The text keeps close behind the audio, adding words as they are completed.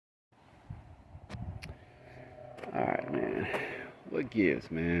Alright, man. What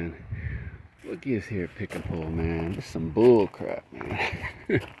gives, man? What gives here at Pick and Pull, man? This is some bull crap, man.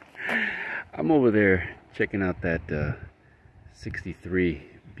 I'm over there checking out that 63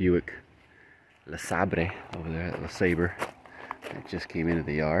 Buick LeSabre over there, LeSabre. It just came into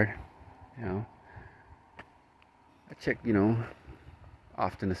the yard. You know, I check,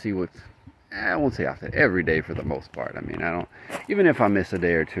 often to see what's, I won't say often, every day for the most part. I mean, I don't, even if I miss a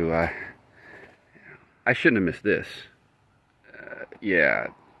day or two, I shouldn't have missed this. Yeah,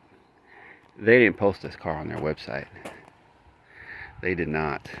 they didn't post this car on their website. They did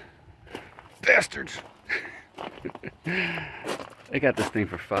not. Bastards! They got this thing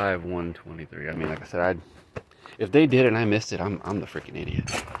for $5,123. I mean, like I said, if they did it and I missed it, I'm the freaking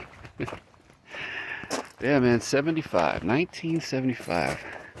idiot. Yeah, man, 1975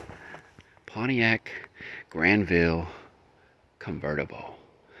 Pontiac Grandville Convertible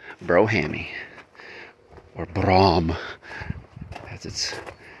Brougham, or Brougham, as it's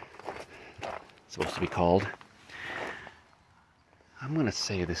supposed to be called. I'm gonna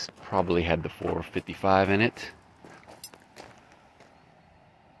say this probably had the 455 in it.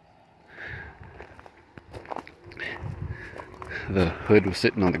 The hood was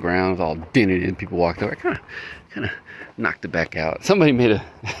sitting on the ground, it was all dented in. People walked over. I kind of knocked it back out. Somebody made a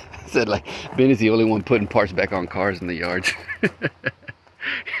said like, Ben is the only one putting parts back on cars in the yards.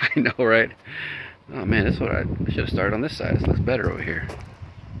 I know, right? Oh man, that's what I should have started on this side. This looks better over here.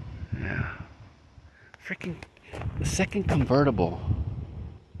 Yeah, freaking the second convertible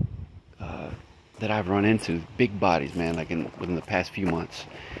that I've run into, big bodies, man, like within the past few months.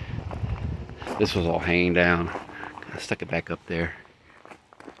 This was all hanging down. I stuck it back up there.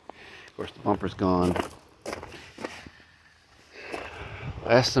 Of course, the bumper's gone.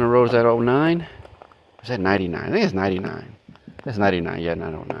 Last in the road is that 09? Or is that 99? I think it's 99. That's 99, yeah,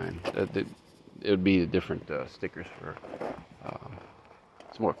 not 09. It would be the different stickers for,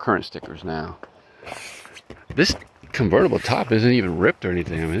 it's more current stickers now. This convertible top isn't even ripped or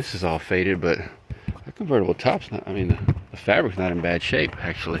anything. I mean, this is all faded, but the convertible top's not, I mean, the fabric's not in bad shape,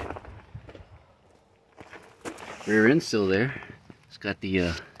 actually. Rear end's still there. It's got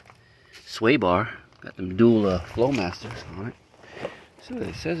the sway bar, got them dual Flowmasters on it. So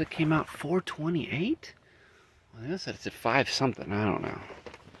it says it came out 428. Well, this said it's at 5 something. I don't know.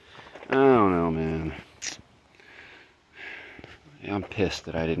 I don't know, man. Yeah, I'm pissed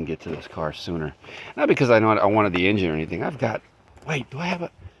that I didn't get to this car sooner. Not because I know I wanted the engine or anything. I've got. Wait, do I have a?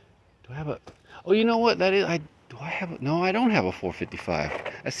 Oh, you know what? That is. Do I have a? No, I don't have a 455.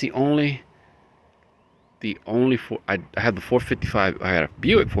 That's the only. I had the 455. I had a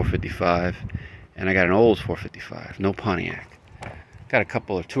Buick 455, and I got an Olds 455. No Pontiac. Got a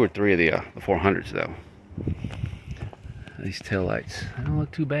couple of 2 or 3 of the 400s though. These taillights, they don't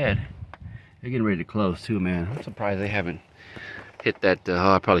look too bad. They're getting ready to close too, man. I'm surprised they haven't hit that.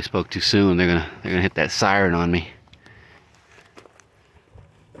 Oh, I probably spoke too soon. They're gonna hit that siren on me.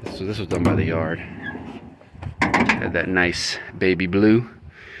 So this was done by the yard. Had that nice baby blue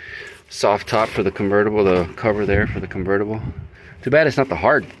soft top for the convertible, the cover there for the convertible. Too bad it's not the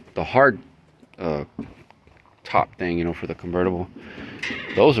hard top thing, for the convertible.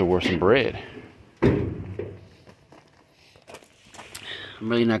 Those are worth some bread. I'm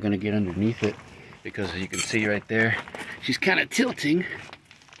really not going to get underneath it because, as you can see right there, she's kind of tilting.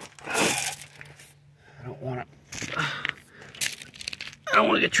 I don't want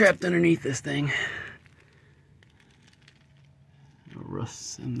to get trapped underneath this thing. No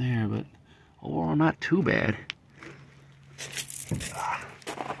rusts in there, but overall not too bad.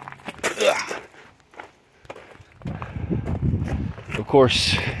 Of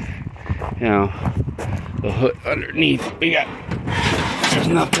course, the hood underneath, there's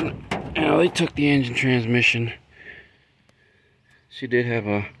nothing. They took the engine transmission. She did have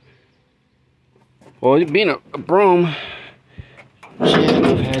a, well, being a Brougham, she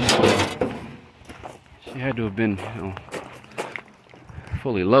had to have been,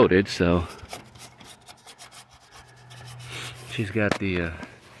 fully loaded, so she's got the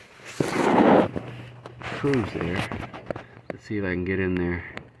cruise there. Let's see if I can get in there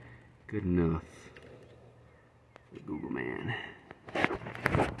good enough. Google man.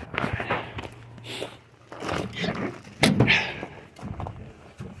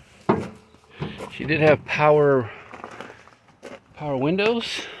 She did have power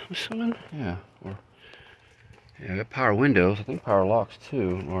windows, I'm assuming. Yeah, got power windows. I think power locks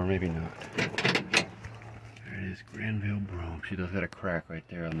too, or maybe not. There it is, Grandville Brougham. She does have a crack right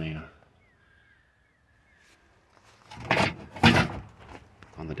there on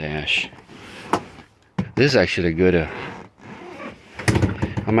the dash. This is actually a good.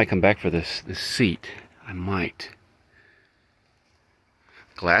 I might come back for this seat. I might.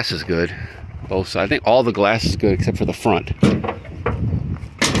 Glass is good. Both sides. I think all the glass is good except for the front.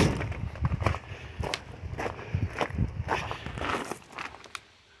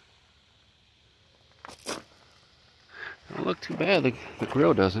 Don't look too bad. The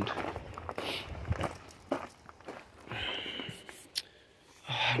grill doesn't.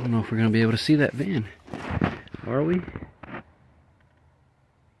 I don't know if we're going to be able to see that van. Are we? I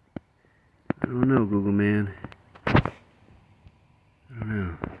don't know, Google man. I don't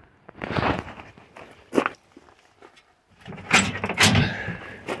know.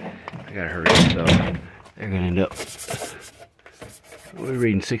 I gotta hurry up though. They're gonna end up. What are we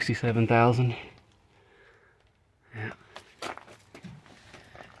reading? 67,000? Yeah.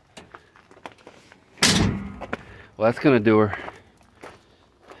 Well, that's gonna do her.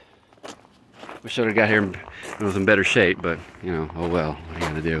 Wish I would have got here and it was in better shape, but you know, oh well, what are you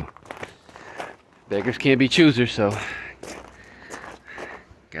gonna do? Beggars can't be choosers, so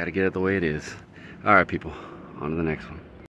gotta get it the way it is. Alright people, on to the next one.